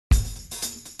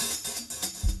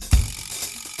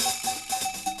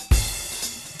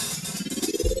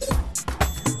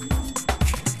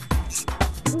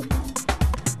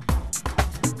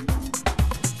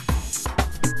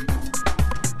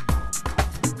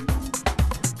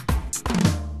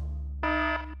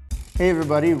Hey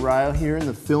everybody, Ryle here in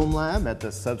the Film Lab at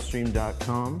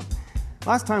thesubstream.com.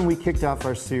 Last time we kicked off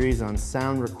our series on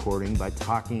sound recording by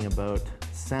talking about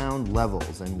sound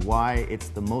levels and why it's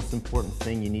the most important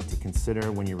thing you need to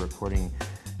consider when you're recording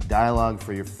dialogue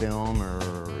for your film,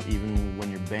 or even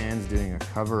when your band's doing a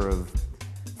cover of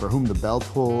For Whom the Bell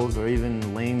Tolls, or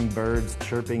even lame birds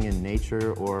chirping in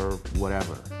nature or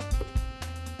whatever.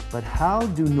 But how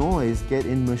do noise get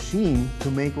in machine to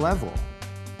make level?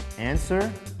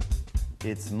 Answer?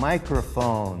 It's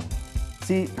microphone.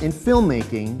 See, in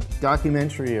filmmaking,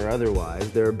 documentary or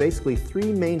otherwise, there are basically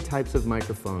three main types of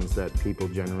microphones that people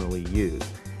generally use.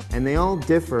 And they all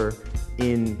differ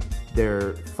in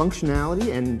their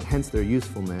functionality and hence their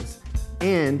usefulness,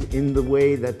 and in the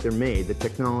way that they're made, the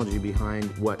technology behind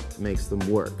what makes them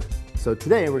work. So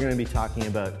today we're going to be talking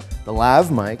about the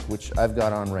lav mic, which I've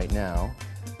got on right now,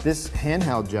 this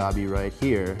handheld jobby right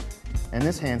here, and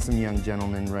this handsome young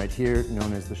gentleman right here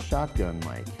known as the shotgun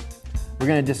mic. We're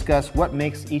going to discuss what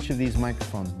makes each of these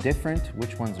microphones different,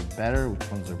 which ones are better, which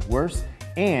ones are worse,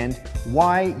 and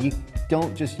why you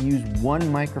don't just use one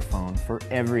microphone for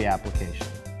every application.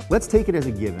 Let's take it as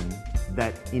a given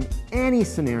that in any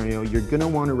scenario you're going to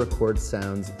want to record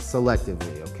sounds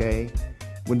selectively, okay?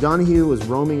 When Donahue was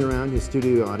roaming around his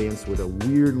studio audience with a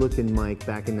weird looking mic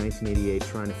back in 1988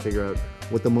 trying to figure out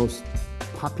what the most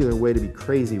popular way to be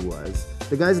crazy was,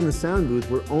 the guys in the sound booth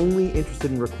were only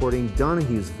interested in recording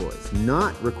Donahue's voice,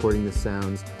 not recording the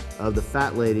sounds of the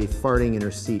fat lady farting in her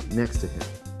seat next to him.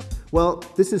 Well,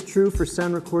 this is true for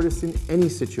sound recordists in any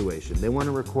situation. They want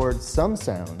to record some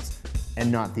sounds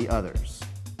and not the others.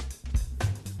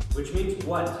 Which means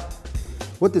what?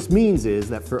 What this means is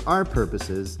that for our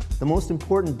purposes, the most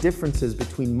important differences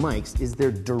between mics is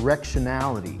their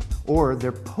directionality, or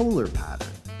their polar pattern.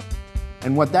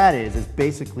 And what that is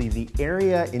basically the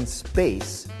area in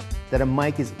space that a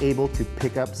mic is able to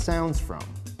pick up sounds from.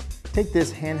 Take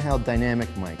this handheld dynamic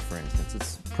mic, for instance.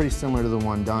 It's pretty similar to the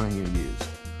one Donahue used.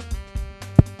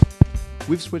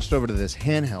 We've switched over to this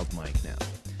handheld mic now.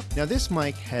 Now this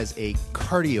mic has a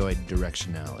cardioid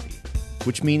directionality,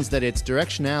 which means that its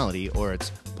directionality, or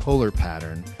its polar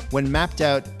pattern, when mapped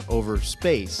out over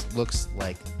space, looks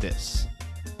like this.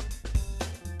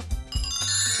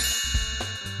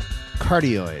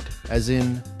 Cardioid, as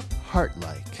in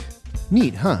heart-like.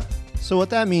 Neat, huh? So what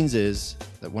that means is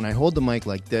that when I hold the mic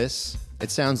like this,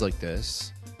 it sounds like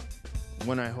this.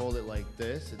 When I hold it like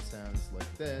this, it sounds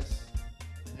like this.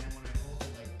 And when I hold it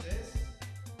like this,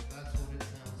 that's what it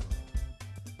sounds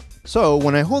like. So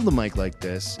when I hold the mic like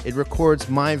this, it records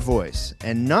my voice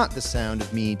and not the sound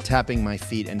of me tapping my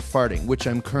feet and farting, which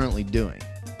I'm currently doing.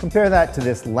 Compare that to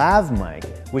this lav mic,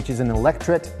 which is an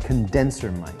electret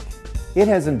condenser mic. It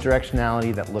has a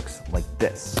directionality that looks like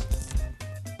this.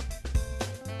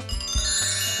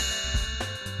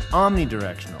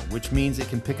 Omnidirectional, which means it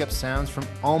can pick up sounds from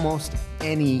almost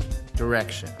any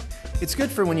direction. It's good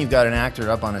for when you've got an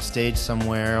actor up on a stage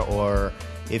somewhere, or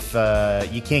if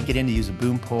you can't get in to use a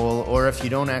boom pole, or if you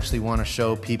don't actually want to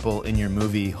show people in your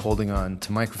movie holding on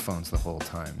to microphones the whole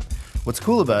time. What's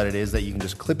cool about it is that you can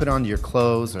just clip it onto your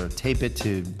clothes or tape it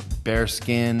to bare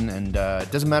skin, and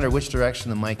it doesn't matter which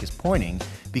direction the mic is pointing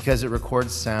because it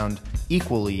records sound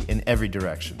equally in every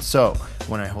direction. So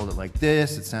when I hold it like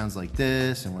this, it sounds like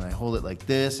this, and when I hold it like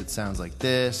this, it sounds like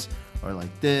this, or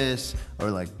like this, or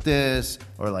like this,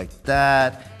 or like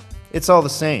that. It's all the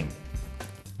same.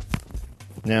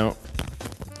 Now,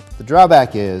 the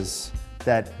drawback is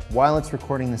that while it's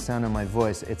recording the sound of my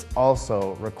voice, it's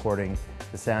also recording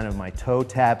the sound of my toe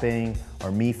tapping,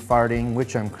 or me farting,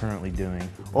 which I'm currently doing,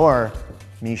 or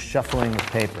me shuffling with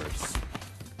papers.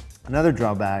 Another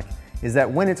drawback is that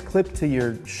when it's clipped to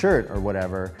your shirt or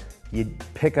whatever, you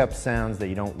pick up sounds that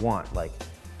you don't want, like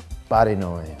body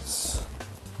noise.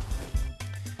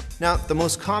 Now, the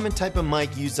most common type of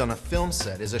mic used on a film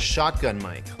set is a shotgun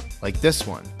mic, like this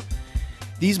one.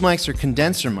 These mics are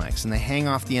condenser mics, and they hang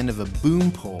off the end of a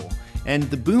boom pole, and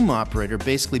the boom operator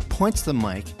basically points the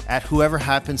mic at whoever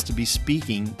happens to be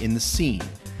speaking in the scene.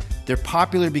 They're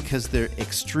popular because they're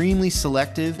extremely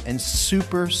selective and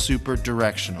super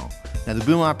directional. Now the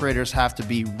boom operators have to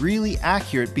be really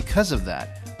accurate because of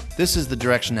that. This is the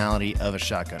directionality of a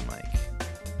shotgun mic.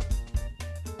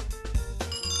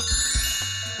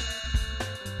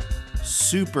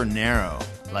 Super narrow,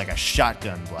 like a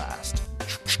shotgun blast.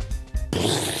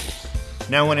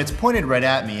 Now when it's pointed right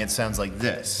at me, it sounds like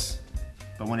this.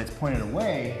 But when it's pointed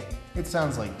away, it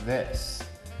sounds like this.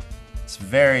 It's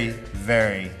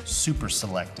very super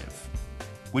selective,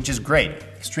 which is great,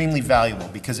 extremely valuable,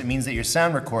 because it means that your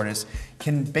sound recordists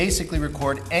can basically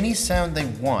record any sound they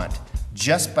want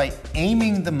just by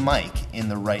aiming the mic in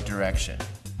the right direction.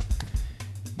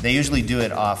 They usually do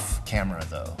it off camera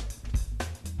though.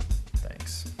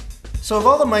 Thanks. So of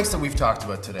all the mics that we've talked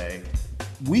about today,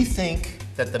 we think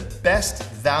that the best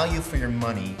value for your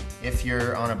money, if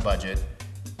you're on a budget,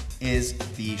 is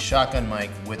the shotgun mic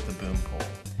with the boom pole.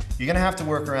 You're gonna have to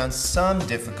work around some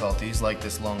difficulties like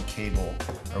this long cable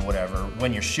or whatever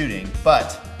when you're shooting,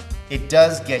 but it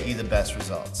does get you the best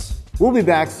results. We'll be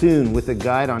back soon with a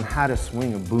guide on how to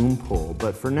swing a boom pole,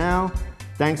 but for now,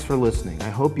 thanks for listening. I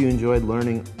hope you enjoyed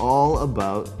learning all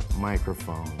about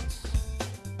microphones.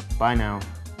 Bye now.